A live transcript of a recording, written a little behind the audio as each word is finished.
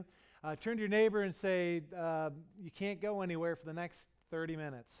Turn to your neighbor and say, you can't go anywhere for the next 30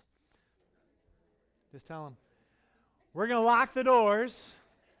 minutes. Just tell them. We're going to lock the doors.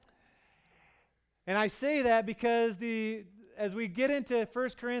 And I say that because as we get into 1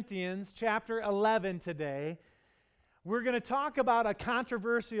 Corinthians chapter 11 today, we're going to talk about a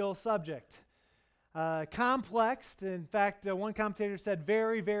controversial subject. Complex. In fact, one commentator said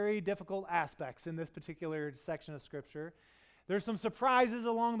very, very difficult aspects in this particular section of Scripture. There's some surprises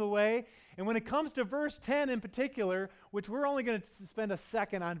along the way. And when it comes to verse 10 in particular, which we're only going to spend a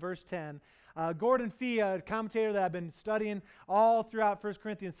second on verse 10, Gordon Fee, a commentator that I've been studying all throughout 1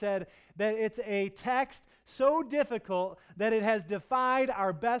 Corinthians, said that it's a text so difficult that it has defied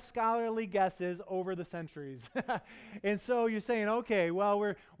our best scholarly guesses over the centuries. And so you're saying, okay,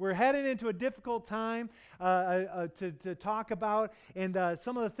 well, we're heading into a difficult time to talk about, and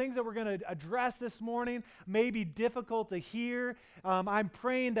some of the things that we're going to address this morning may be difficult to hear. I'm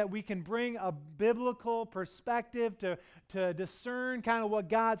praying that we can bring a biblical perspective to discern kind of what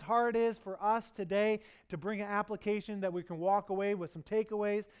God's heart is for us today, to bring an application that we can walk away with some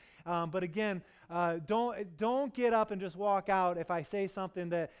takeaways. But again, don't get up and just walk out if I say something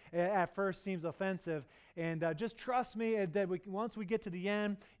that at first seems offensive. And just trust me that once we get to the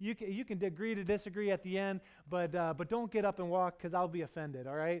end, you can agree to disagree at the end, but don't get up and walk because I'll be offended,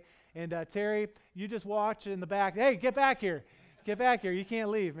 all right? And Terry, you just watch in the back. Hey, get back here. Get back here. You can't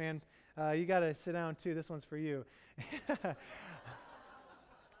leave, man. You got to sit down too. This one's for you.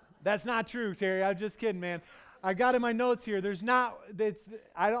 That's not true, Terry. I'm just kidding, man. I got in my notes here.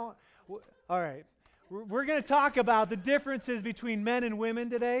 All right. We're going to talk about the differences between men and women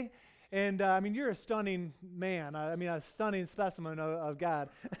today. And, you're a stunning man. A stunning specimen of God.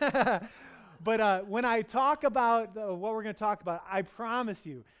 But when I talk about what we're going to talk about, I promise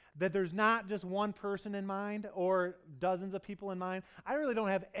you that there's not just one person in mind or dozens of people in mind. I really don't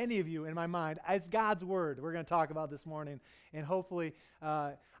have any of you in my mind. It's God's Word we're going to talk about this morning. And hopefully,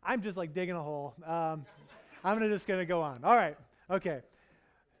 I'm just like digging a hole. I'm just going to go on. All right. Okay.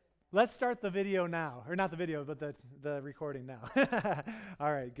 Let's start the video now. Or not the video, but the recording now.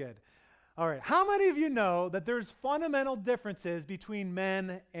 All right, good. All right. How many of you know that there's fundamental differences between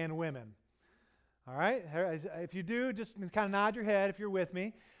men and women? All right. If you do, just kind of nod your head if you're with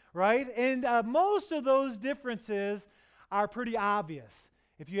me. Right? And most of those differences are pretty obvious.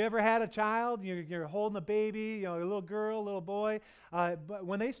 If you ever had a child, you're holding a baby, a little girl, a little boy, but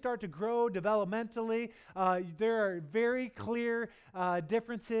when they start to grow developmentally, there are very clear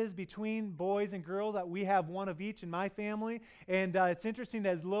differences between boys and girls. We have one of each in my family, and it's interesting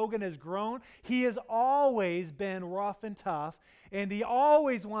that as Logan has grown, he has always been rough and tough, and he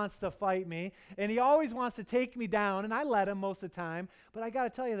always wants to fight me, and he always wants to take me down, and I let him most of the time, but I got to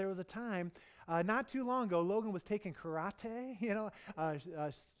tell you, there was a time not too long ago, Logan was taking karate,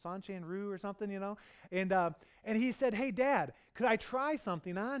 Sanchan Ryu or something, and he said, "Hey, Dad, could I try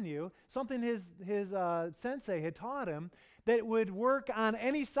something on you?" Something his sensei had taught him that would work on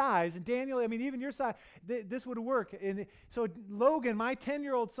any size. And Daniel, even your size, this would work. And so Logan, my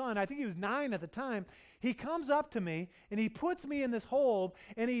 10-year-old son, I think he was 9 at the time, he comes up to me and he puts me in this hold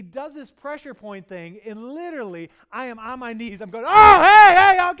and he does this pressure point thing, and literally I am on my knees. I'm going, "Oh,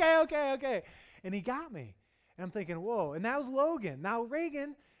 hey, okay. And he got me. And I'm thinking, whoa. And that was Logan. Now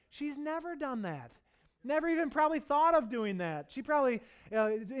Reagan, she's never done that. Never even probably thought of doing that. She probably,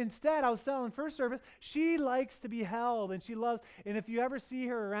 instead, I was telling first service, she likes to be held and she loves, and if you ever see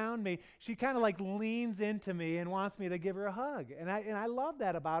her around me, she kind of like leans into me and wants me to give her a hug. And I love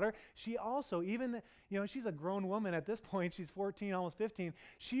that about her. She also, even, she's a grown woman at this point, she's 14, almost 15,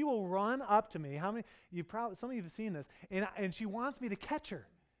 she will run up to me. Some of you have seen this, and she wants me to catch her.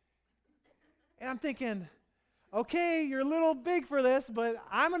 And I'm thinking, okay, you're a little big for this, but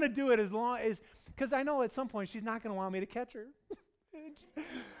I'm going to do it as long as, because I know at some point she's not going to want me to catch her.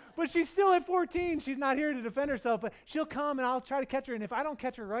 But she's still at 14. She's not here to defend herself, but she'll come and I'll try to catch her. And if I don't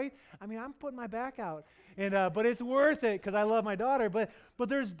catch her right, I'm putting my back out. And but it's worth it because I love my daughter. But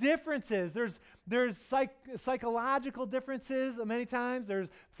there's differences. There's psychological differences many times. There's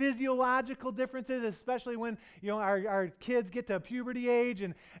physiological differences, especially when our kids get to puberty age,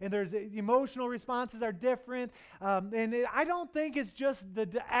 and there's emotional responses are different. I don't think it's just the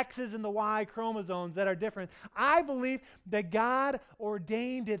X's and the Y chromosomes that are different. I believe that God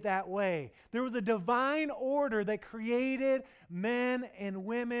ordained it that way. There was a divine order that created men and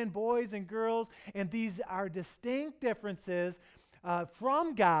women, boys and girls, and these are distinct differences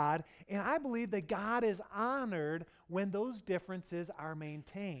from God, and I believe that God is honored when those differences are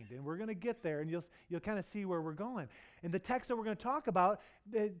maintained. And we're going to get there, and you'll kind of see where we're going. And the text that we're going to talk about,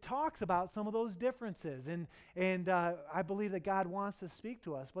 it talks about some of those differences, and I believe that God wants to speak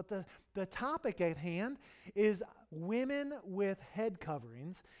to us. But the topic at hand is women with head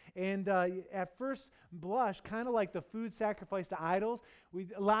coverings. And at first blush, kind of like the food sacrificed to idols,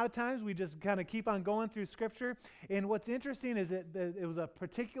 a lot of times we just kind of keep on going through Scripture. And what's interesting is that it was a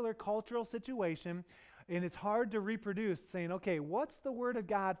particular cultural situation, and it's hard to reproduce, saying, okay, what's the Word of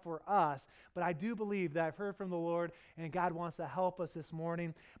God for us? But I do believe that I've heard from the Lord, and God wants to help us this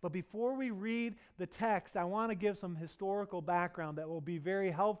morning. But before we read the text, I want to give some historical background that will be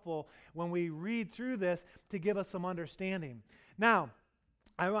very helpful when we read through this to give us some understanding. Now,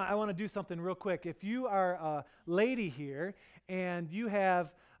 I want to do something real quick. If you are a lady here and you have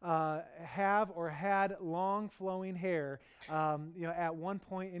or had long flowing hair, at one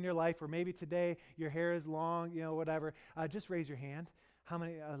point in your life, or maybe today your hair is long, whatever, just raise your hand. How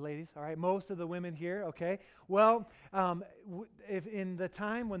many ladies? All right, most of the women here, okay. Well, if in the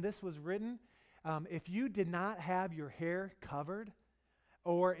time when this was written, if you did not have your hair covered,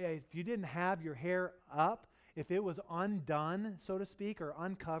 or if you didn't have your hair up, if it was undone, so to speak, or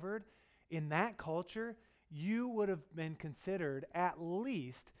uncovered, in that culture, you would have been considered at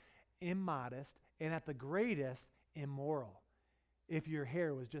least immodest and at the greatest immoral if your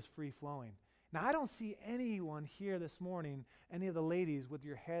hair was just free-flowing. Now, I don't see anyone here this morning, any of the ladies, with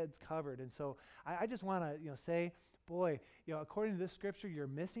your heads covered. And so I just want to say, boy, according to this Scripture, you're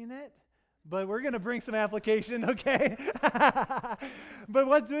missing it. But we're going to bring some application, okay? But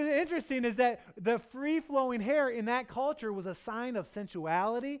what's interesting is that the free-flowing hair in that culture was a sign of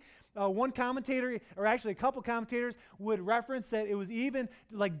sensuality. One commentator, or actually a couple commentators, would reference that it was even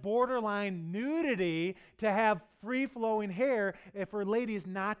like borderline nudity to have free-flowing hair for ladies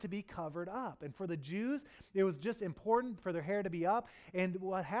not to be covered up. And for the Jews, it was just important for their hair to be up. And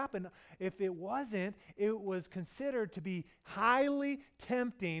what happened, if it wasn't, it was considered to be highly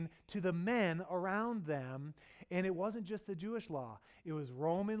tempting to the men around them. And it wasn't just the Jewish law. It was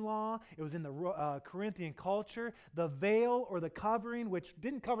Roman law. It was in the Corinthian culture. The veil or the covering, which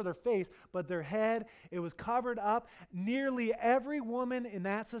didn't cover their face, but their head, it was covered up. Nearly every woman in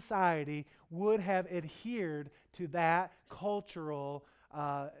that society would have adhered to that cultural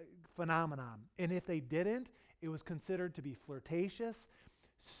phenomenon. And if they didn't, it was considered to be flirtatious,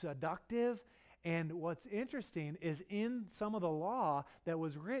 seductive. And what's interesting is in some of the law that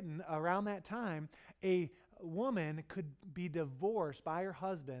was written around that time, a woman could be divorced by her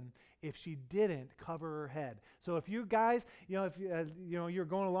husband if she didn't cover her head. So if you guys, if you're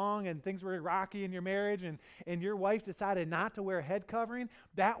going along and things were rocky in your marriage and your wife decided not to wear a head covering,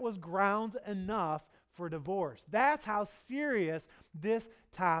 that was grounds enough for divorce. That's how serious this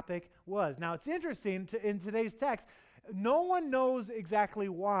topic was. Now, it's interesting in today's text, no one knows exactly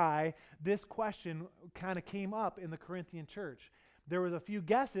why this question kind of came up in the Corinthian church. There was a few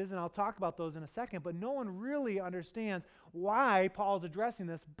guesses, and I'll talk about those in a second, but no one really understands why Paul's addressing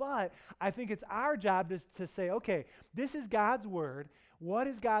this. But I think it's our job to say, okay, this is God's Word. What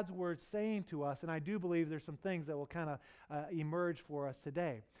is God's Word saying to us? And I do believe there's some things that will kind of emerge for us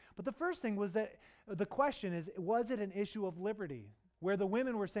today. But the first thing was that the question is, was it an issue of liberty? Where the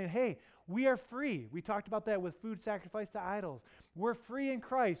women were saying, hey, we are free. We talked about that with food sacrificed to idols. We're free in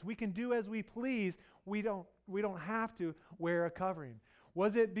Christ. We can do as we please. We don't have to wear a covering.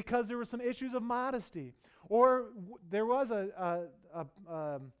 Was it because there were some issues of modesty? Or there was a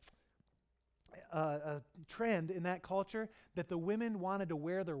trend in that culture that the women wanted to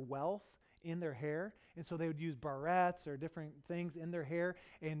wear their wealth in their hair, and so they would use barrettes or different things in their hair,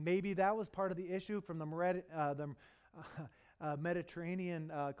 and maybe that was part of the issue from the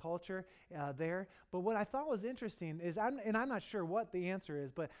Mediterranean culture there. But what I thought was interesting is, I'm not sure what the answer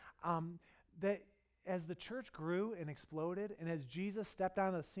is, but that as the church grew and exploded, and as Jesus stepped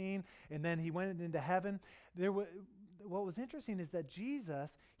on the scene, and then he went into heaven, what was interesting is that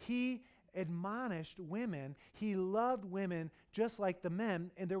Jesus, he admonished women. He loved women just like the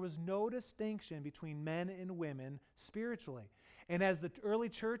men, and there was no distinction between men and women spiritually. And as the early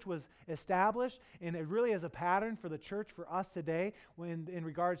church was established, and it really is a pattern for the church for us today, when in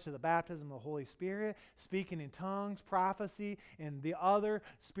regards to the baptism of the Holy Spirit, speaking in tongues, prophecy, and the other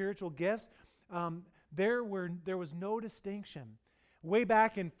spiritual gifts, there was no distinction. Way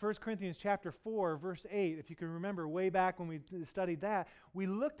back in 1 Corinthians chapter 4, verse 8, if you can remember, way back when we studied that, we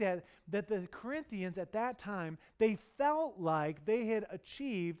looked at that the Corinthians at that time, they felt like they had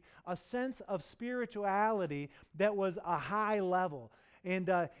achieved a sense of spirituality that was a high level. And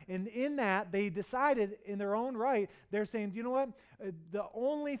in that, they decided in their own right, they're saying, you know what? The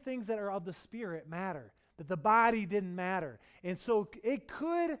only things that are of the Spirit matter, that the body didn't matter. And so it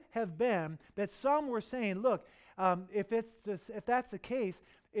could have been that some were saying, look, if that's the case,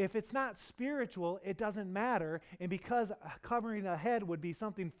 if it's not spiritual, it doesn't matter. And because covering the head would be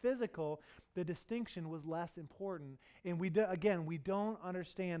something physical, the distinction was less important. And we don't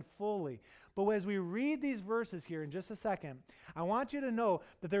understand fully. But as we read these verses here in just a second, I want you to know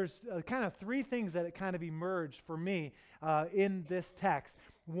that there's kind of three things that kind of emerged for me in this text.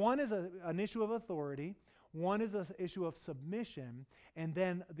 One is an issue of authority. One is an issue of submission, and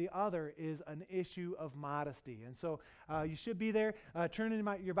then the other is an issue of modesty. And so you should be there. Turn in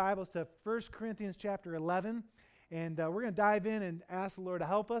your Bibles to 1 Corinthians chapter 11, and we're going to dive in and ask the Lord to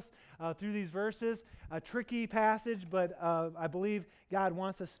help us through these verses. A tricky passage, but I believe God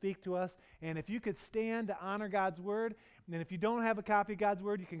wants to speak to us. And if you could stand to honor God's Word, and if you don't have a copy of God's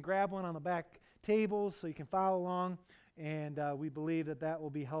Word, you can grab one on the back tables so you can follow along. And we believe that will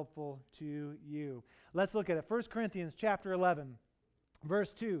be helpful to you. Let's look at it. 1 Corinthians chapter 11,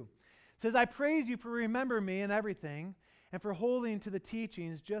 verse 2. It says, I praise you for remembering me in everything and for holding to the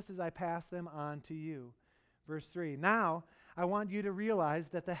teachings just as I pass them on to you. Verse 3. Now I want you to realize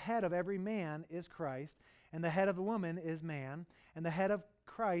that the head of every man is Christ, and the head of the woman is man, and the head of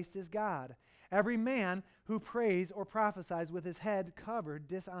Christ is God. Every man who prays or prophesies with his head covered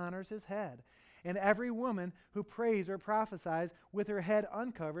dishonors his head. And every woman who prays or prophesies with her head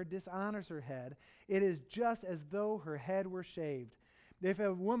uncovered dishonors her head. It is just as though her head were shaved. If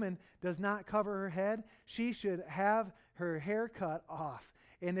a woman does not cover her head, she should have her hair cut off.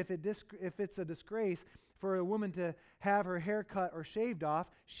 And if it's a disgrace for a woman to have her hair cut or shaved off,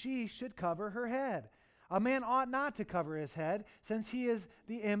 she should cover her head. A man ought not to cover his head, since he is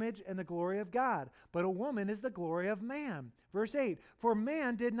the image and the glory of God. But a woman is the glory of man. Verse 8, for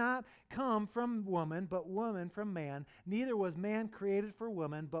man did not come from woman, but woman from man. Neither was man created for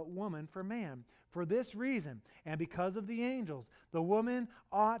woman, but woman for man. For this reason, and because of the angels, the woman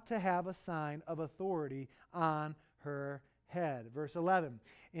ought to have a sign of authority on her head. Verse 11,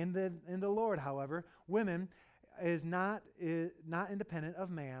 in the Lord, however, women is not independent of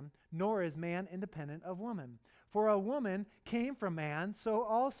man, nor is man independent of woman. For a woman came from man, so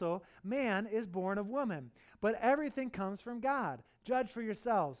also man is born of woman. But everything comes from God. Judge for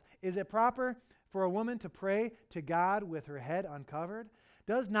yourselves. Is it proper for a woman to pray to God with her head uncovered?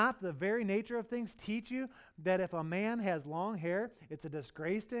 Does not the very nature of things teach you that if a man has long hair, it's a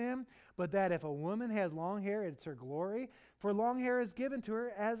disgrace to him, but that if a woman has long hair, it's her glory? For long hair is given to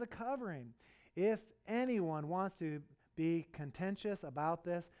her as a covering. If anyone wants to be contentious about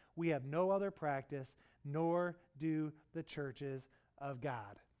this, we have no other practice, nor do the churches of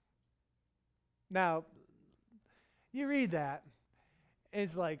God. Now, you read that,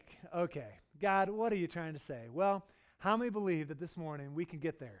 it's like, okay, God, what are you trying to say? Well, how many believe that this morning we can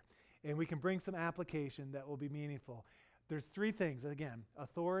get there and we can bring some application that will be meaningful? There's three things, again,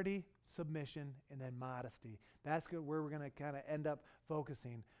 authority, submission, and then modesty. That's where we're going to kind of end up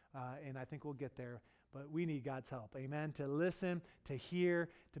focusing, and I think we'll get there. But we need God's help, amen, to listen, to hear,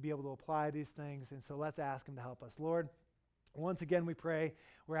 to be able to apply these things. And so let's ask him to help us. Lord, once again we pray.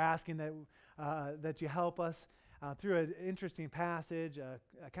 We're asking that you help us through an interesting passage, a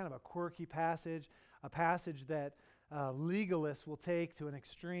kind of a quirky passage, a passage that legalists will take to an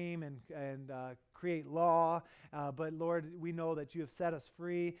extreme and create law. But Lord, we know that you have set us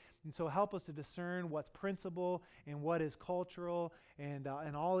free. And so help us to discern what's principle and what is cultural and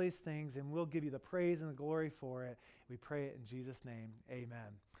all these things. And we'll give you the praise and the glory for it. We pray it in Jesus' name. Amen.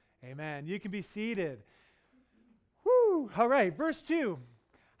 Amen. You can be seated. Woo! All right, verse 2.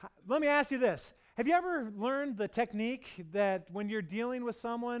 Let me ask you this. Have you ever learned the technique that when you're dealing with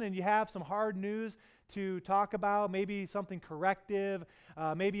someone and you have some hard news to talk about, maybe something corrective,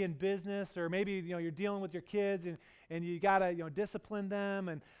 maybe in business, or maybe you're dealing with your kids and you gotta discipline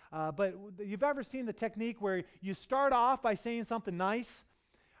them, but you've ever seen the technique where you start off by saying something nice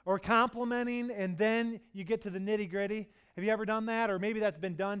or complimenting, and then you get to the nitty-gritty? Have you ever done that? Or maybe that's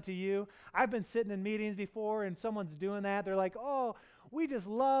been done to you. I've been sitting in meetings before and someone's doing that. They're like, oh, we just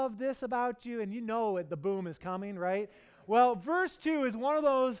love this about you, and the boom is coming, right? Well, verse 2 is one of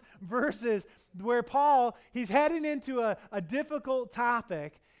those verses where Paul, he's heading into a difficult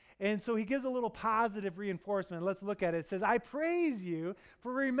topic, and so he gives a little positive reinforcement. Let's look at it. It says, I praise you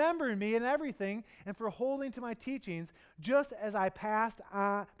for remembering me in everything and for holding to my teachings, just as I passed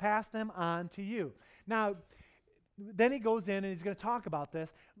them on to you. Now, then he goes in and he's going to talk about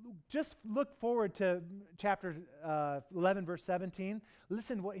this. Just look forward to chapter 11, verse 17.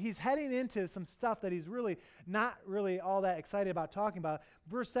 Listen, he's heading into some stuff that he's really not really all that excited about talking about.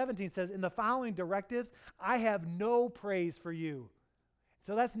 Verse 17 says, in the following directives, I have no praise for you.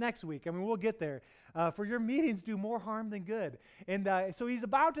 So that's next week. I mean, we'll get there. For your meetings do more harm than good. And so he's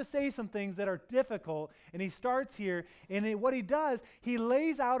about to say some things that are difficult, and he starts here. And what he does, he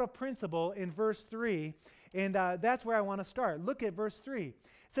lays out a principle in verse 3, and that's where I want to start. Look at verse 3. It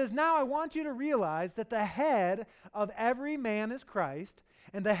says, now I want you to realize that the head of every man is Christ,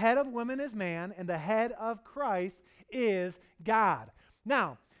 and the head of woman is man, and the head of Christ is God.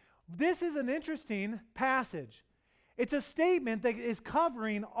 Now, this is an interesting passage. It's a statement that is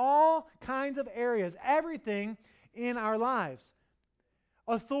covering all kinds of areas, everything in our lives.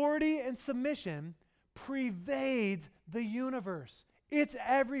 Authority and submission pervades the universe. It's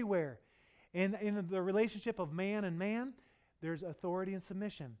everywhere. In the relationship of man and man, there's authority and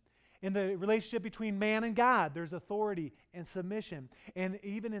submission. In the relationship between man and God, there's authority and submission. And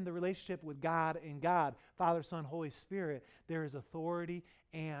even in the relationship with God and God, Father, Son, Holy Spirit, there is authority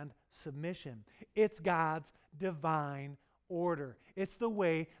and submission. It's God's divine order. It's the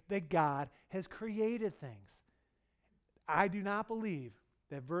way that God has created things. I do not believe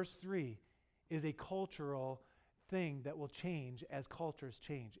that verse 3 is a cultural thing that will change as cultures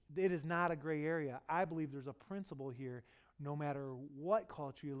change. It is not a gray area. I believe there's a principle here, no matter what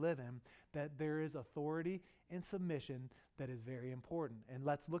culture you live in, that there is authority and submission that is very important. And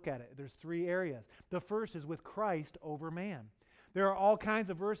let's look at it. There's 3 areas. The first is with Christ over man. There are all kinds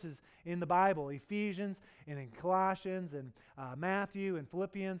of verses in the Bible, Ephesians and in Colossians and Matthew and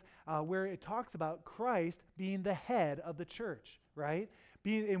Philippians, where it talks about Christ being the head of the church, right?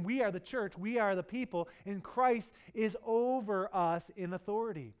 And we are the church, we are the people, and Christ is over us in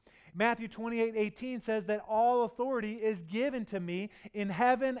authority. Matthew 28:18 says that all authority is given to me in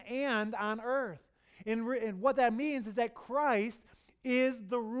heaven and on earth. And what that means is that Christ is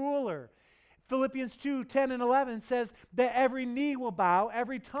the ruler. Philippians 2:10 and 11 says that every knee will bow,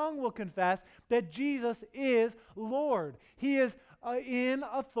 every tongue will confess that Jesus is Lord. He is in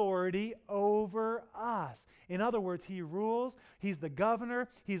authority over us. In other words, he rules, he's the governor,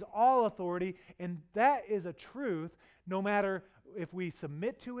 he's all authority, and that is a truth no matter if we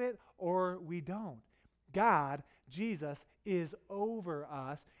submit to it or we don't. God, Jesus, is over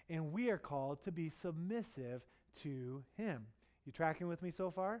us, and we are called to be submissive to him. You tracking with me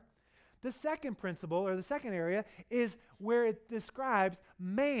so far? The second principle, or the second area, is where it describes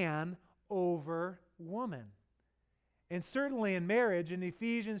man over woman. And certainly in marriage, in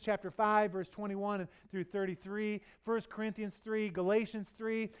Ephesians chapter 5, verse 21 through 33, 1 Corinthians 3, Galatians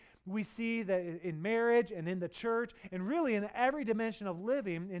 3, we see that in marriage and in the church, and really in every dimension of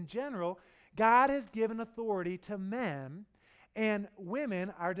living in general, God has given authority to men, and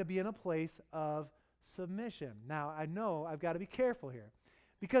women are to be in a place of submission. Now, I know I've got to be careful here,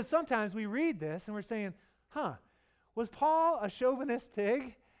 because sometimes we read this and we're saying, was Paul a chauvinist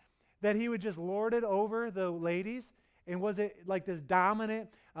pig that he would just lord it over the ladies? And was it like this dominant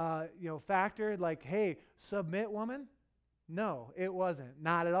factor, like, hey, submit, woman? No, it wasn't.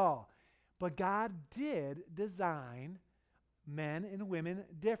 Not at all. But God did design men and women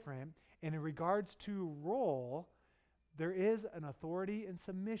different. And in regards to role, there is an authority and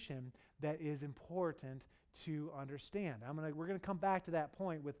submission that is important to understand. We're going to come back to that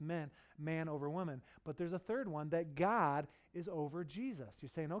point with man over woman. But there's a third one, that God is over Jesus. You're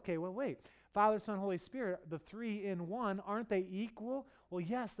saying, okay, well, wait. Father, Son, Holy Spirit, the 3 in 1, aren't they equal? Well,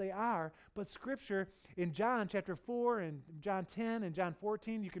 yes, they are. But Scripture in John chapter 4 and John 10 and John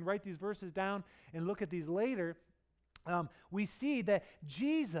 14, you can write these verses down and look at these later. We see that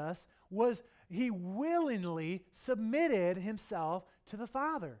Jesus he willingly submitted himself to the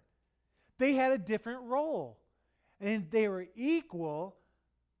Father. They had a different role, and they were equal.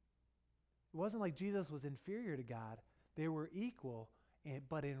 It wasn't like Jesus was inferior to God. They were equal,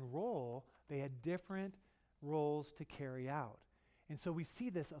 but in role, they had different roles to carry out. And so we see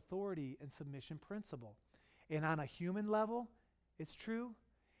this authority and submission principle. And on a human level, it's true.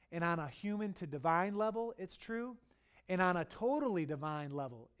 And on a human to divine level, it's true. And on a totally divine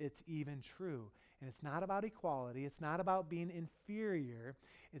level, it's even true. And it's not about equality. It's not about being inferior.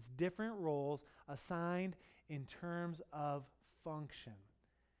 It's different roles assigned in terms of function.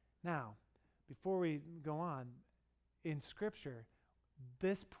 Now, before we go on, in Scripture,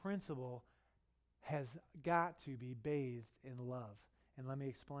 this principle has got to be bathed in love. And let me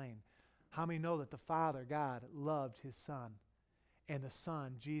explain. How many know that the Father, God, loved his Son, and the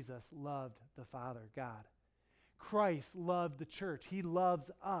Son, Jesus, loved the Father, God? Christ loved the church. He loves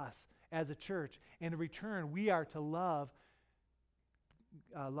us as a church. And in return, we are to love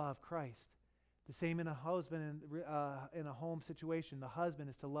Christ. The same in a husband in a home situation. The husband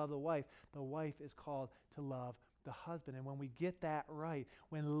is to love the wife. The wife is called to love the husband. And when we get that right,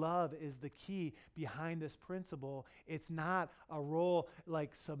 when love is the key behind this principle, it's not a role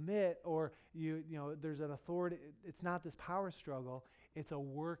like submit or you know there's an authority. It's not this power struggle. It's a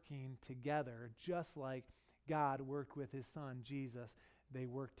working together, just like God worked with his son Jesus. They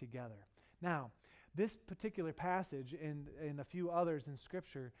worked together. Now, this particular passage and a few others in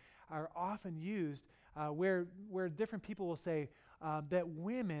Scripture are often used where different people will say that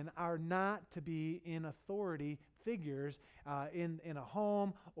women are not to be in authority figures in a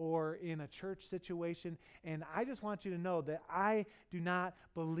home or in a church situation. And I just want you to know that I do not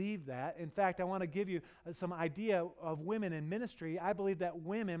believe that. In fact, I want to give you some idea of women in ministry. I believe that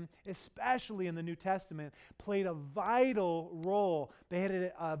women, especially in the New Testament, played a vital role. They had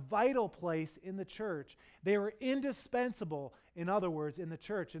a vital place in the church. They were indispensable, in other words, in the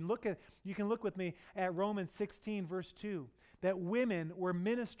church. And you can look with me at Romans 16, verse 2, that women were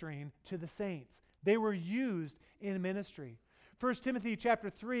ministering to the saints. They were used in ministry. 1 Timothy chapter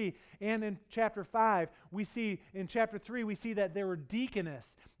 3 and in chapter 5, we see that there were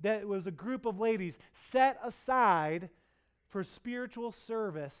deaconess. That was a group of ladies set aside for spiritual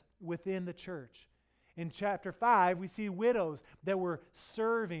service within the church. In chapter 5, we see widows that were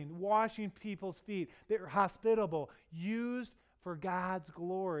serving, washing people's feet. They were hospitable, used for God's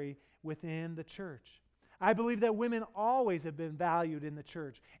glory within the church. I believe that women always have been valued in the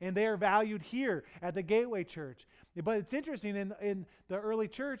church, and they are valued here at the Gateway Church. But it's interesting, in the early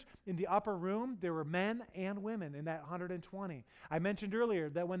church, in the upper room, there were men and women in that 120. I mentioned earlier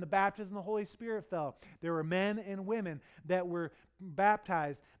that when the baptism of the Holy Spirit fell, there were men and women that were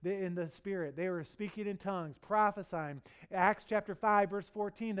baptized in the Spirit. They were speaking in tongues, prophesying. Acts chapter 5, verse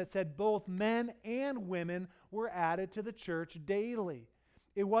 14, that said both men and women were added to the church daily.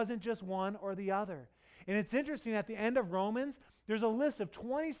 It wasn't just one or the other. And it's interesting, at the end of Romans, there's a list of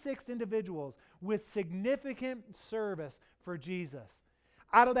 26 individuals with significant service for Jesus.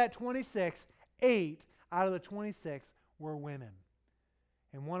 Out of that 26, 8 out of the 26 were women.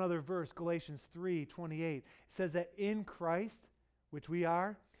 And one other verse, Galatians 3:28, says that in Christ, which we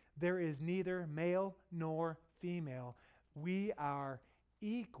are, there is neither male nor female. We are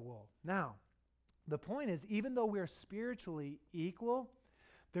equal. Now, the point is, even though we're spiritually equal,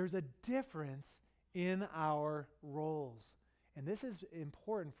 there's a difference in our roles. And this is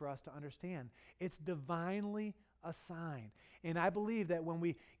important for us to understand. It's divinely assigned. And I believe that when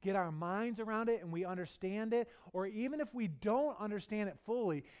we get our minds around it and we understand it, or even if we don't understand it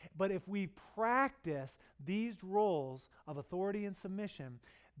fully, but if we practice these roles of authority and submission,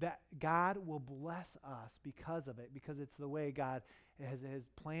 that God will bless us because of it, because it's the way God has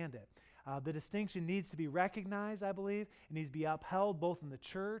planned it. The distinction needs to be recognized, I believe. It needs to be upheld both in the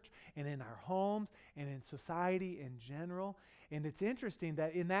church and in our homes and in society in general. And it's interesting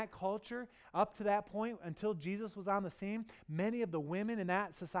that in that culture, up to that point, until Jesus was on the scene, many of the women in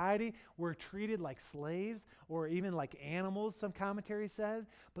that society were treated like slaves or even like animals, some commentary said.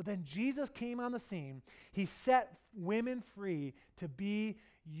 But then Jesus came on the scene. He set women free to be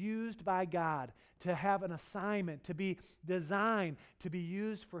used by God, to have an assignment, to be designed, to be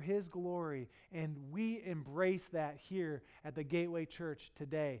used for His glory. And we embrace that here at the Gateway Church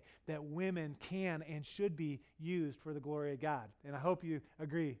today, that women can and should be used for the glory of God. And I hope you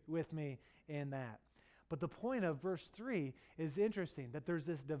agree with me in that. But the point of verse 3 is interesting, that there's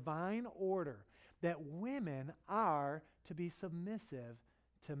this divine order that women are to be submissive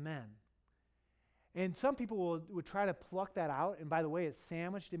to men. And some people would try to pluck that out. And by the way, it's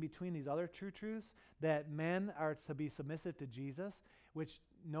sandwiched in between these other true truths that men are to be submissive to Jesus, which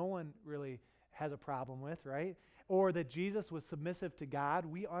no one really has a problem with, right? Or that Jesus was submissive to God.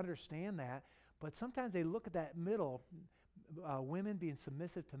 We understand that. But sometimes they look at that middle, women being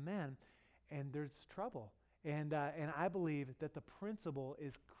submissive to men, and there's trouble. And I believe that the principle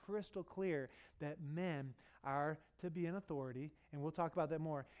is crystal clear that men are to be in authority, and we'll talk about that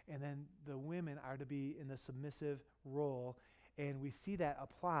more, and then the women are to be in the submissive role. And we see that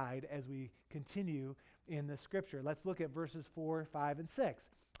applied as we continue in the scripture. Let's look at verses 4, 5, and 6.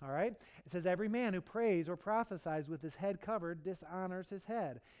 All right? It says, every man who prays or prophesies with his head covered dishonors his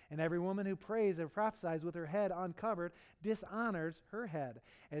head. And every woman who prays or prophesies with her head uncovered dishonors her head.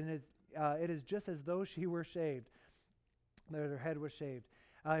 And it is just as though she were shaved, that her head was shaved.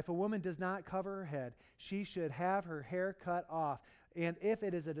 If a woman does not cover her head, she should have her hair cut off. And if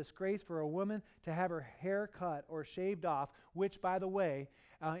it is a disgrace for a woman to have her hair cut or shaved off, which, by the way,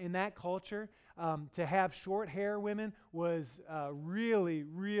 in that culture, to have short hair, women, was really,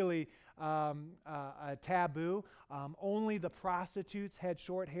 really a taboo. Only the prostitutes had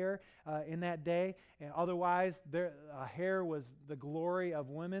short hair in that day, and otherwise, their hair was the glory of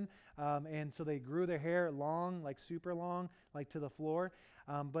women, and so they grew their hair long, like super long, like to the floor.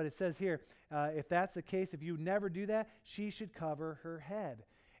 But it says here, if that's the case, if you never do that, she should cover her head.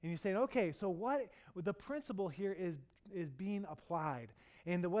 And you're saying, okay, so what the principle here is being applied.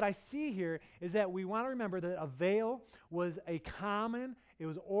 And what I see here is that we want to remember that a veil was a common, it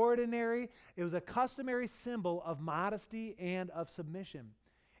was ordinary, it was a customary symbol of modesty and of submission.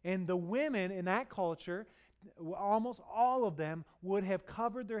 And the women in that culture, almost all of them, would have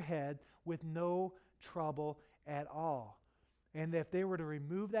covered their head with no trouble at all. And if they were to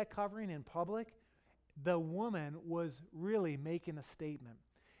remove that covering in public, the woman was really making a statement.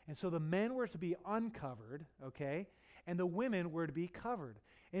 And so the men were to be uncovered, okay, and the women were to be covered.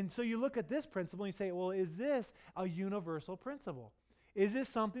 And so you look at this principle and you say, well, is this a universal principle? Is this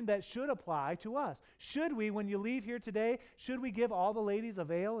something that should apply to us? Should we, when you leave here today, should we give all the ladies a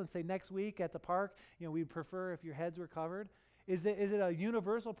veil and say next week at the park, we'd prefer if your heads were covered? Is it a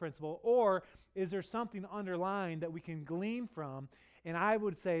universal principle, or is there something underlying that we can glean from? And I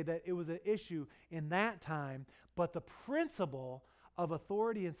would say that it was an issue in that time, but the principle of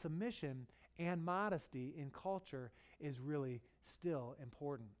authority and submission and modesty in culture is really still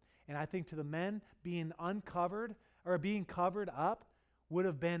important. And I think to the men, being uncovered or being covered up would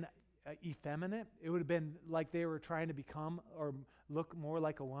have been effeminate. It would have been like they were trying to become or look more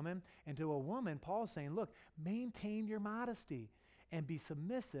like a woman. And to a woman, Paul's saying, look, maintain your modesty and be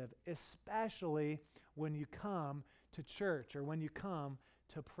submissive, especially when you come to church or when you come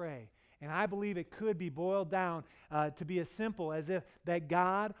to pray. And I believe it could be boiled down to be as simple as if that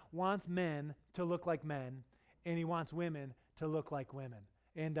God wants men to look like men, and he wants women to look like women.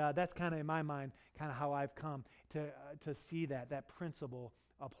 And that's kind of, in my mind, kind of how I've come to see that principle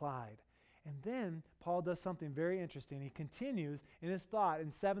applied. And then Paul does something very interesting. He continues in his thought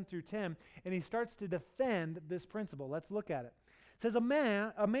in 7 through 10, and he starts to defend this principle. Let's look at it. It says, a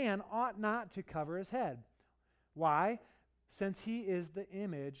man ought not to cover his head. Why? Since he is the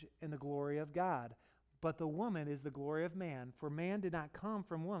image and the glory of God. But the woman is the glory of man. For man did not come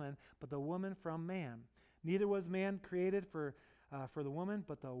from woman, but the woman from man. Neither was man created for the woman,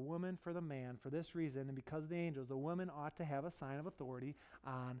 but the woman for the man. For this reason, and because of the angels, the woman ought to have a sign of authority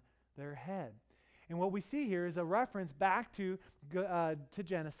on their head. And what we see here is a reference back to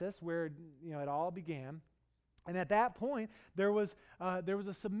Genesis, where it all began. And at that point, there was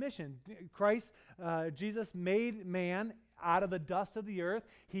a submission. Jesus made man out of the dust of the earth.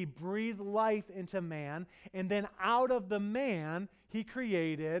 He breathed life into man, and then out of the man, he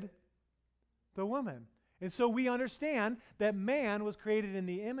created the woman. And so we understand that man was created in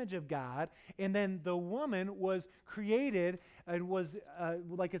the image of God, and then the woman was created and was,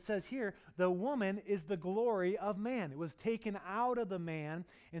 like it says here, the woman is the glory of man. It was taken out of the man,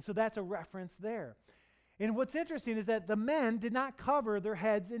 and so that's a reference there. And what's interesting is that the men did not cover their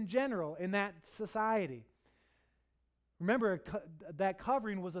heads in general in that society. Remember, that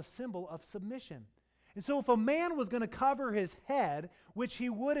covering was a symbol of submission. And so if a man was going to cover his head, which he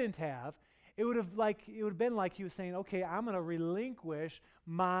wouldn't have, it would have been like he was saying, okay, I'm going to relinquish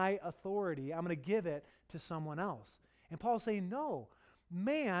my authority. I'm going to give it to someone else. And Paul's saying, no,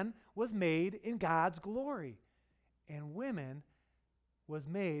 man was made in God's glory, and women was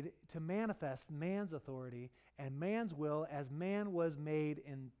made to manifest man's authority and man's will, as man was made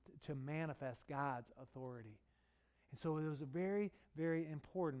to manifest God's authority. And so it was very, very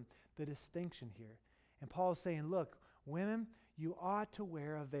important, the distinction here. And Paul is saying, look, women, you ought to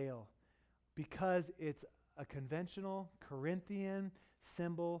wear a veil because it's a conventional Corinthian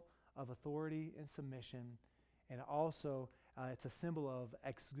symbol of authority and submission. And also, it's a symbol of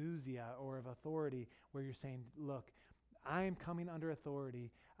exousia, or of authority, where you're saying, look, I am coming under authority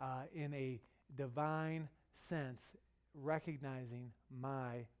in a divine sense, recognizing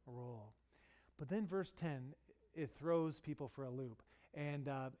my role. But then verse 10, it throws people for a loop. And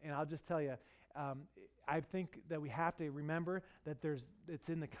I'll just tell you, I think that we have to remember that it's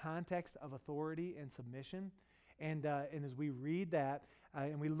in the context of authority and submission. And as we read that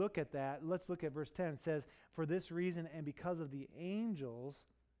and we look at that, let's look at verse 10. It says, for this reason and because of the angels,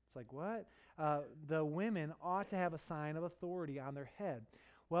 it's like, what? The women ought to have a sign of authority on their head.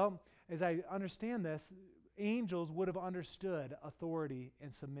 Well, as I understand this, angels would have understood authority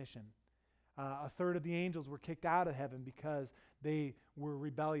and submission. A third of the angels were kicked out of heaven because they were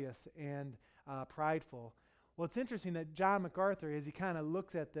rebellious and prideful. Well, it's interesting that John MacArthur, as he kind of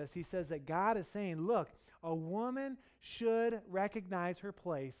looks at this, he says that God is saying, look, a woman should recognize her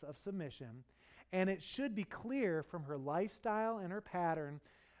place of submission, and it should be clear from her lifestyle and her pattern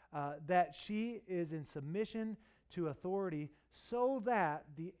that she is in submission to authority, so that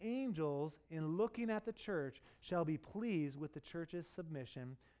the angels, in looking at the church, shall be pleased with the church's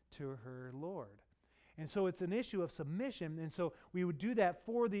submission to her Lord. And so it's an issue of submission, and so we would do that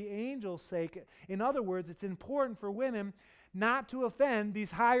for the angels' sake. In other words, it's important for women not to offend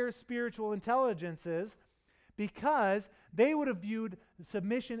these higher spiritual intelligences, because they would have viewed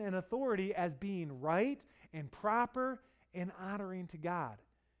submission and authority as being right and proper and honoring to God.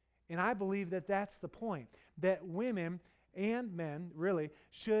 And I believe that that's the point, that women and men really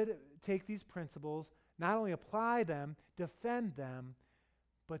should take these principles, not only apply them, defend them,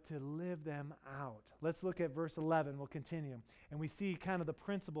 but to live them out. Let's look at verse 11. We'll continue. And we see kind of the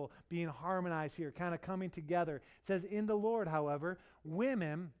principle being harmonized here, kind of coming together. It says, in the Lord, however,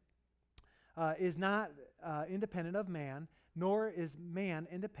 women is not independent of man, nor is man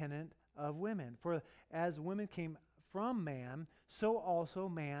independent of women. For as women came from man, so also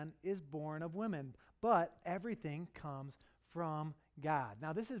man is born of women. But everything comes from God.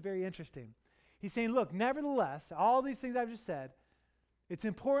 Now, this is very interesting. He's saying, look, nevertheless, all these things I've just said, it's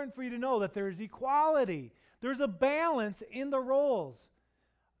important for you to know that there's equality. There's a balance in the roles.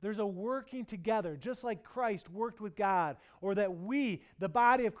 There's a working together, just like Christ worked with God, or that we, the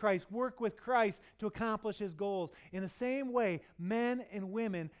body of Christ, work with Christ to accomplish his goals. In the same way, men and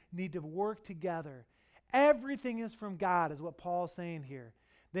women need to work together. Everything is from God, is what Paul's saying here.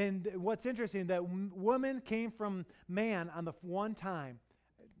 Then what's interesting, that woman came from man on the one time,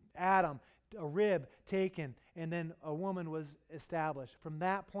 Adam, a rib taken, and then a woman was established. From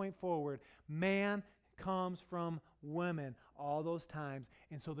that point forward, man comes from women all those times.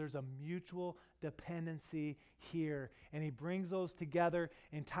 And so there's a mutual dependency here. And he brings those together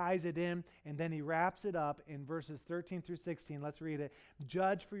and ties it in, and then he wraps it up in verses 13 through 16. Let's read it.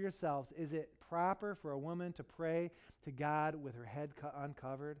 Judge for yourselves. Is it proper for a woman to pray to God with her head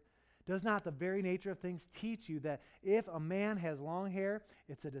uncovered? Does not the very nature of things teach you that if a man has long hair,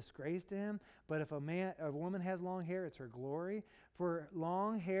 it's a disgrace to him, but if a woman has long hair, it's her glory? For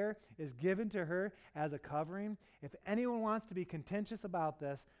long hair is given to her as a covering. If anyone wants to be contentious about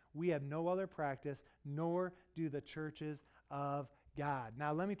this, we have no other practice, nor do the churches of God.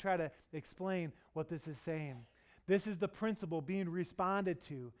 Now let me try to explain what this is saying. This is the principle being responded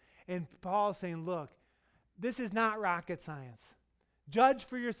to. And Paul is saying, look, this is not rocket science. Judge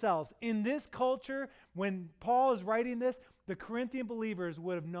for yourselves. In this culture, when Paul is writing this, the Corinthian believers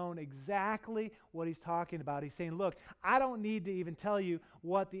would have known exactly what he's talking about. He's saying, look, I don't need to even tell you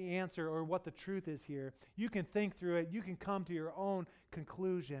what the answer or what the truth is here. You can think through it. You can come to your own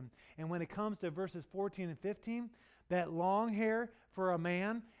conclusion. And when it comes to verses 14 and 15, that long hair for a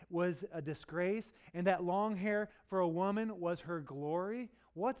man was a disgrace, and that long hair for a woman was her glory.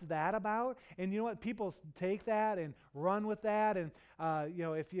 What's that about? And you know what? People take that and run with that. And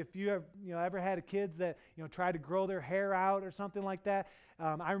if you have ever had kids that try to grow their hair out or something like that.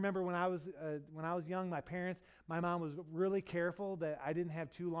 I remember when I was young, my mom was really careful that I didn't have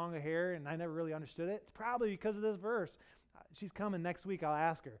too long a hair, and I never really understood it. It's probably because of this verse. She's coming next week. I'll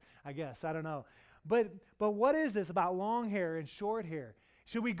ask her. I guess I don't know. But what is this about long hair and short hair?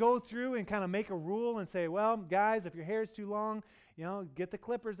 Should we go through and kind of make a rule and say, well, guys, if your hair is too long, get the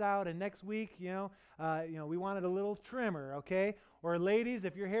clippers out, and next week, we wanted a little trimmer, okay? Or ladies,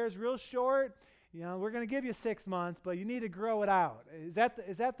 if your hair is real short, we're going to give you 6 months, but you need to grow it out. Is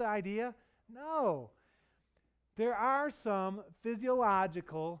that the idea? No. There are some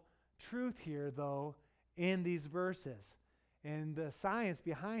physiological truth here, though, in these verses. And the science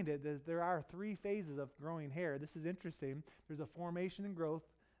behind it, there are 3 phases of growing hair. This is interesting. There's a formation and growth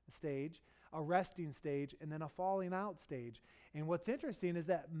stage, a resting stage, and then a falling out stage. And what's interesting is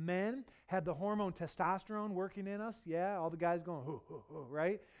that men have the hormone testosterone working in us. Yeah, all the guys going, hoo, hoo, hoo,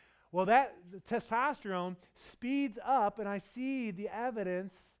 right? Well, that testosterone speeds up, and I see the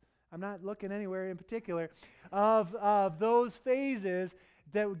evidence, I'm not looking anywhere in particular, of those phases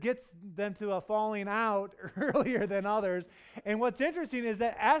that gets them to a falling out earlier than others. And what's interesting is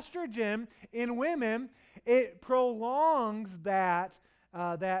that estrogen in women, it prolongs that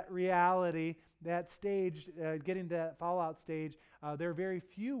reality, that stage, getting to that fallout stage. There are very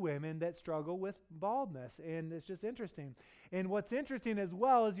few women that struggle with baldness, and it's just interesting. And what's interesting as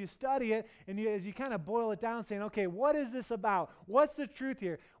well as you study it, and as you kind of boil it down, saying, okay, what is this about? What's the truth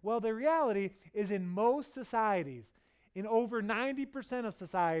here? Well, the reality is in most societies, in over 90% of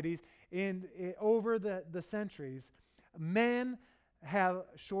societies, over the centuries, men have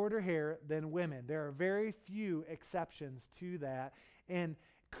shorter hair than women. There are very few exceptions to that. And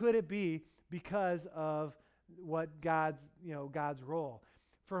could it be because of what God's role?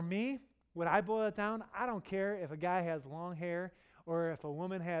 For me, when I boil it down, I don't care if a guy has long hair or if a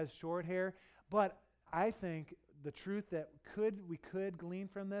woman has short hair, but I think the truth that we could glean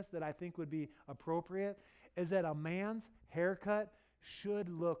from this that I think would be appropriate is that a man's haircut should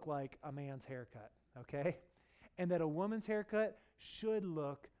look like a man's haircut, okay? And that a woman's haircut should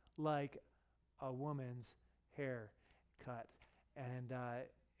look like a woman's haircut. And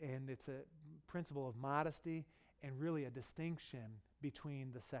it's a principle of modesty and really a distinction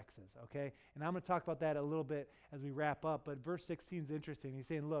between the sexes, okay? And I'm going to talk about that a little bit as we wrap up, but verse 16 is interesting. He's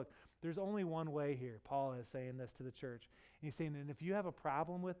saying, look, there's only one way here. Paul is saying this to the church. And he's saying, and if you have a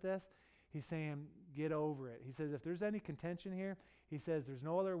problem with this, he's saying, get over it. He says, if there's any contention here, he says, there's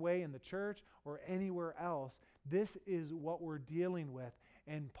no other way in the church or anywhere else. This is what we're dealing with.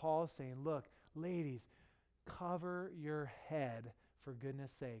 And Paul's saying, look, ladies, cover your head for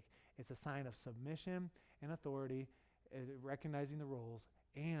goodness sake. It's a sign of submission and authority, recognizing the roles,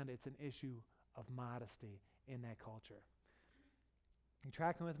 and it's an issue of modesty in that culture. You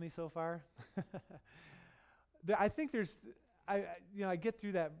tracking with me so far? I think I get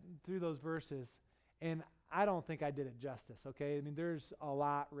through those verses, and I don't think I did it justice, okay? I mean, there's a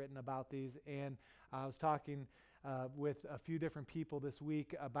lot written about these, and I was talking with a few different people this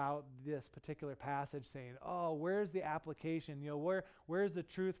week about this particular passage, saying, oh, where's the application? Where's the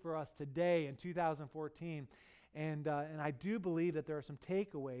truth for us today in 2014? And I do believe that there are some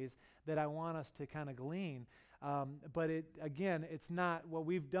takeaways that I want us to kind of glean. But it's not what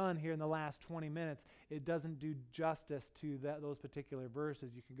we've done here in the last 20 minutes. It doesn't do justice to those particular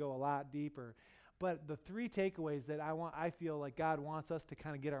verses. You can go a lot deeper. But the three takeaways that I feel like God wants us to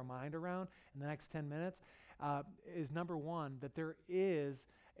kind of get our mind around in the next 10 minutes is number one, that there is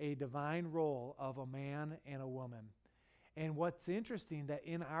a divine role of a man and a woman. And what's interesting that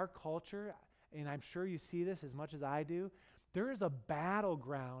in our culture, and I'm sure you see this as much as I do, there is a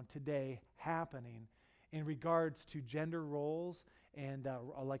battleground today happening in regards to gender roles and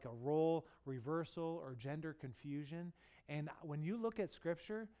like a role reversal or gender confusion. And when you look at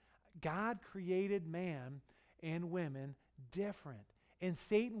Scripture, God created man and women different. And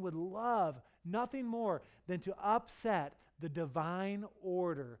Satan would love nothing more than to upset the divine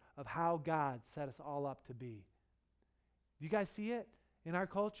order of how God set us all up to be. Do you guys see it in our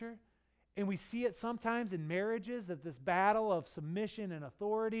culture? And we see it sometimes in marriages, that this battle of submission and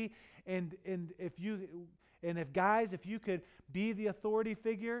authority. And if guys, if you could be the authority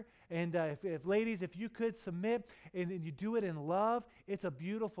figure, and if ladies, if you could submit and you do it in love, it's a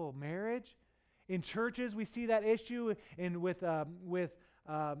beautiful marriage. In churches, we see that issue, and with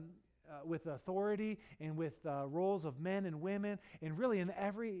authority and with roles of men and women, and really in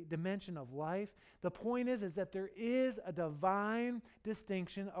every dimension of life. The point is that there is a divine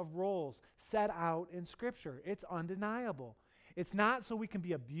distinction of roles set out in Scripture. It's undeniable. It's not so we can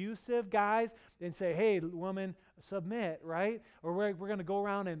be abusive, guys, and say, hey, woman, submit, right? Or we're going to go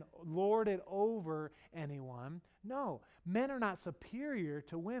around and lord it over anyone. No, men are not superior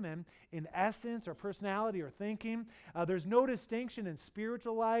to women in essence or personality or thinking. There's no distinction in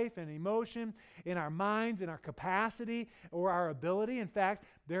spiritual life and emotion, in our minds, in our capacity or our ability. In fact,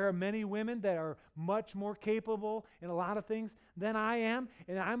 there are many women that are much more capable in a lot of things than I am,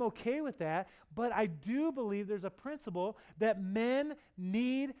 and I'm okay with that. But I do believe there's a principle that men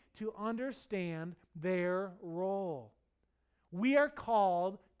need to understand their role. We are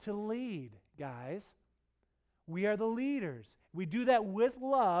called to lead, guys. We are the leaders. We do that with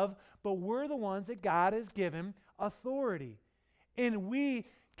love, but we're the ones that God has given authority. And we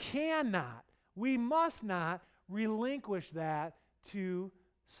must not relinquish that to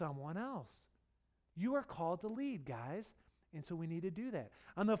someone else. You are called to lead, guys, and so we need to do that.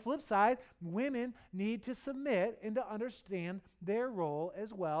 On the flip side, women need to submit and to understand their role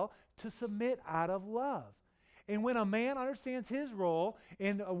as well, to submit out of love. And when a man understands his role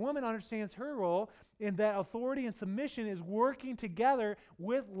and a woman understands her role, and that authority and submission is working together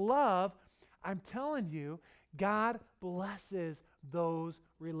with love, I'm telling you, God blesses those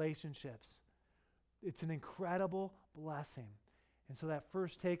relationships. It's an incredible blessing. And so that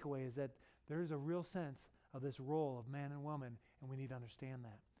first takeaway is that there is a real sense of this role of man and woman, and we need to understand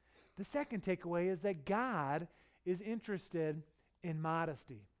that. The second takeaway is that God is interested in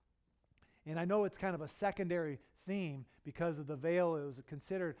modesty. And I know it's kind of a secondary theme because of the veil. It was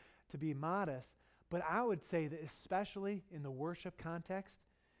considered to be modest. But I would say that especially in the worship context,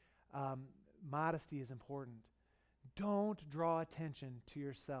 modesty is important. Don't draw attention to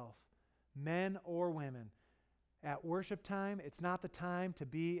yourself, men or women. At worship time, it's not the time to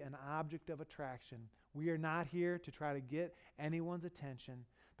be an object of attraction. We are not here to try to get anyone's attention.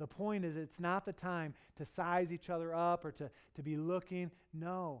 The point is, it's not the time to size each other up or to be looking.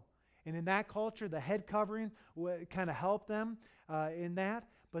 No. And in that culture, the head covering kind of helped them in that.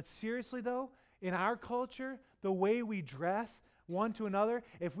 But seriously, though, in our culture, the way we dress one to another,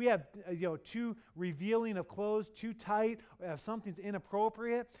 if we have too revealing of clothes, too tight, or if something's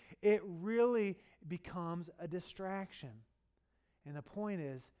inappropriate, it really becomes a distraction. And the point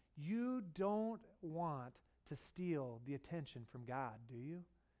is, you don't want to steal the attention from God, do you?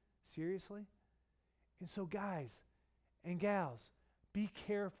 Seriously? And so guys and gals, be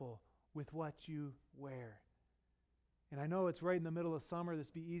careful with what you wear. And I know it's right in the middle of summer. This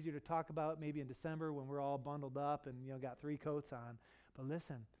would be easier to talk about maybe in December when we're all bundled up and got 3 coats on. But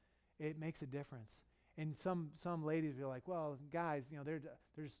listen, it makes a difference. And some ladies are like, well, guys,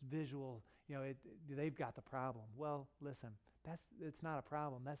 there's visual, they've got the problem. Well, listen, it's not a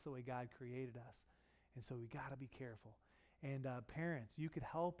problem. That's the way God created us. And so we got to be careful. And parents, you could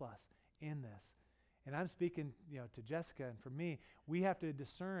help us in this. And I'm speaking, to Jessica, and for me, we have to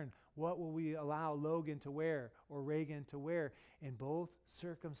discern what will we allow Logan to wear or Reagan to wear in both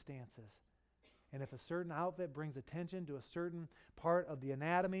circumstances. And if a certain outfit brings attention to a certain part of the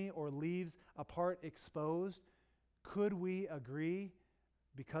anatomy or leaves a part exposed, could we agree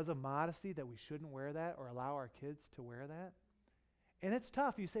because of modesty that we shouldn't wear that or allow our kids to wear that? And it's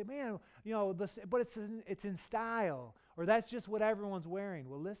tough. You say, man, but it's in style, or that's just what everyone's wearing.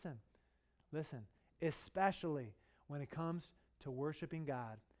 Well, listen, especially when it comes to worshiping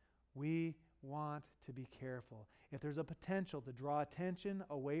God, we want to be careful. If there's a potential to draw attention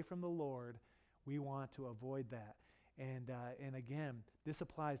away from the Lord, we want to avoid that. And again, this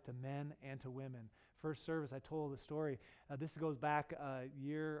applies to men and to women. First service, I told the story. This goes back a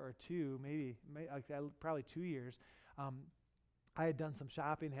year or two, maybe probably 2 years. I had done some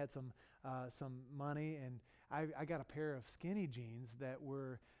shopping, had some money, and I got a pair of skinny jeans that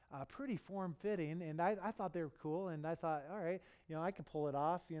were pretty form-fitting, and I thought they were cool, and I thought, all right, I can pull it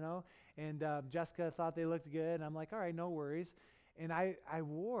off, and Jessica thought they looked good, and I'm like, all right, no worries. And I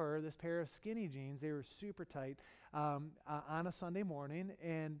wore this pair of skinny jeans. They were super tight on a Sunday morning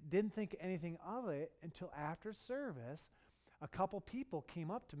and didn't think anything of it until after service. A couple people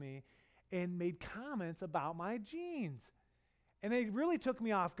came up to me and made comments about my jeans. And they really took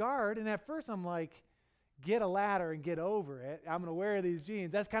me off guard. And at first I'm like, get a ladder and get over it. I'm going to wear these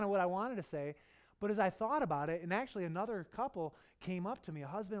jeans. That's kind of what I wanted to say. But as I thought about it, and actually another couple came up to me, a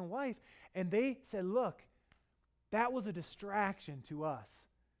husband and wife, and they said, look, that was a distraction to us,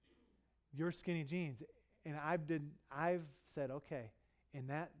 your skinny jeans. And I've said, okay, in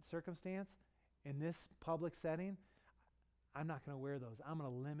that circumstance, in this public setting, I'm not going to wear those. I'm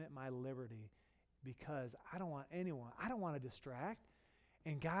going to limit my liberty because I don't want to distract.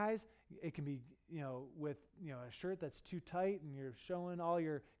 And guys, it can be, with, a shirt that's too tight and you're showing all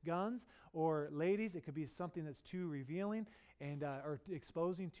your guns, or ladies, it could be something that's too revealing and or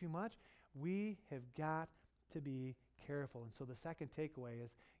exposing too much. We have got to be careful. And so the second takeaway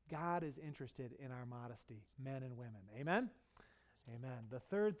is God is interested in our modesty, men and women. Amen? Amen. The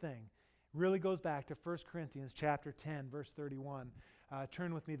third thing really goes back to 1 Corinthians chapter 10, verse 31.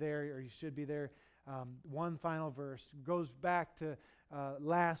 Turn with me there, or you should be there. One final verse. Goes back to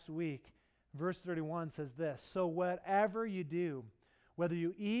last week. Verse 31 says this, so whatever you do, whether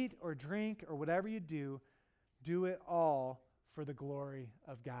you eat or drink or whatever you do it all for the glory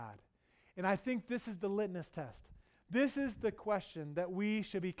of God. And I think this is the litmus test. This is the question that we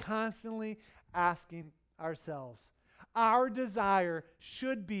should be constantly asking ourselves. Our desire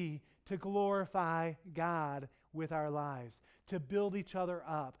should be to glorify God with our lives, to build each other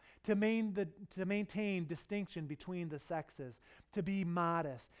up, to maintain distinction between the sexes, to be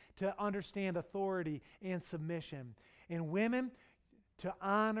modest, to understand authority and submission. And women, to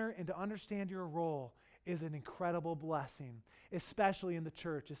honor and to understand your role is an incredible blessing, especially in the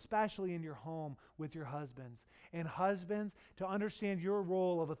church, especially in your home with your husbands. And husbands, to understand your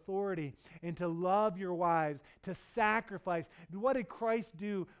role of authority and to love your wives, to sacrifice. What did Christ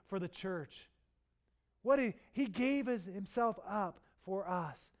do for the church? He gave himself up for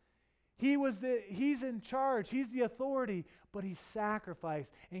us. He's in charge. He's the authority, but he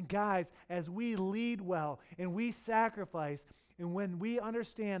sacrificed. And guys, as we lead well and we sacrifice, and when we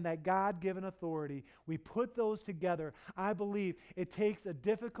understand that God-given authority, we put those together. I believe it takes a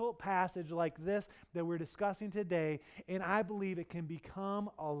difficult passage like this that we're discussing today, and I believe it can become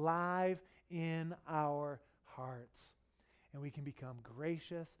alive in our hearts. And we can become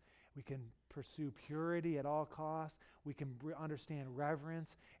gracious. We can pursue purity at all costs. We can understand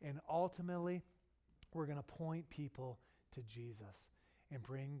reverence. And ultimately, we're going to point people to Jesus and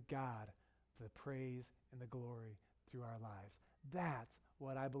bring God the praise and the glory through our lives. That's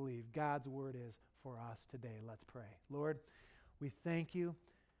what I believe God's word is for us today. Let's pray. Lord, we thank you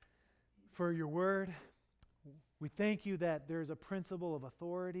for your word. We thank you that there's a principle of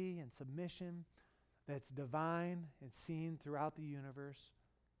authority and submission that's divine and seen throughout the universe.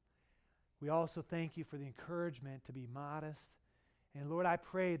 We also thank you for the encouragement to be modest. And Lord, I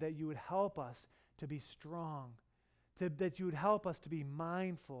pray that you would help us to be strong, that you would help us to be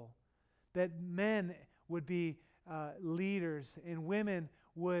mindful, that men would be leaders and women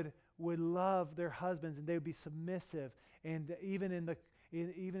would love their husbands and they would be submissive, and even in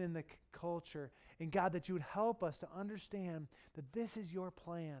the culture. And God, that you would help us to understand that this is your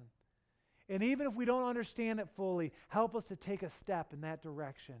plan. And even if we don't understand it fully, help us to take a step in that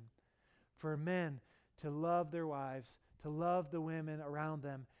direction. For men to love their wives, to love the women around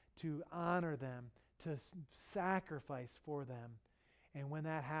them, to honor them, to sacrifice for them. And when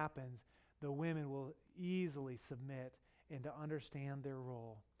that happens, the women will easily submit and to understand their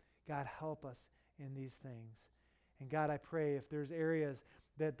role. God, help us in these things. And God, I pray if there's areas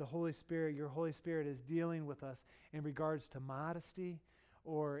that the Holy Spirit, your Holy Spirit is dealing with us in regards to modesty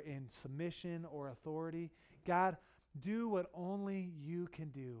or in submission or authority, God, do what only you can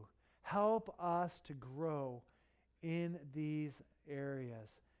do. Help us to grow in these areas.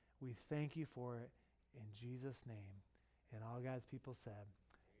 We thank you for it in Jesus' name. And all God's people said,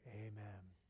 amen.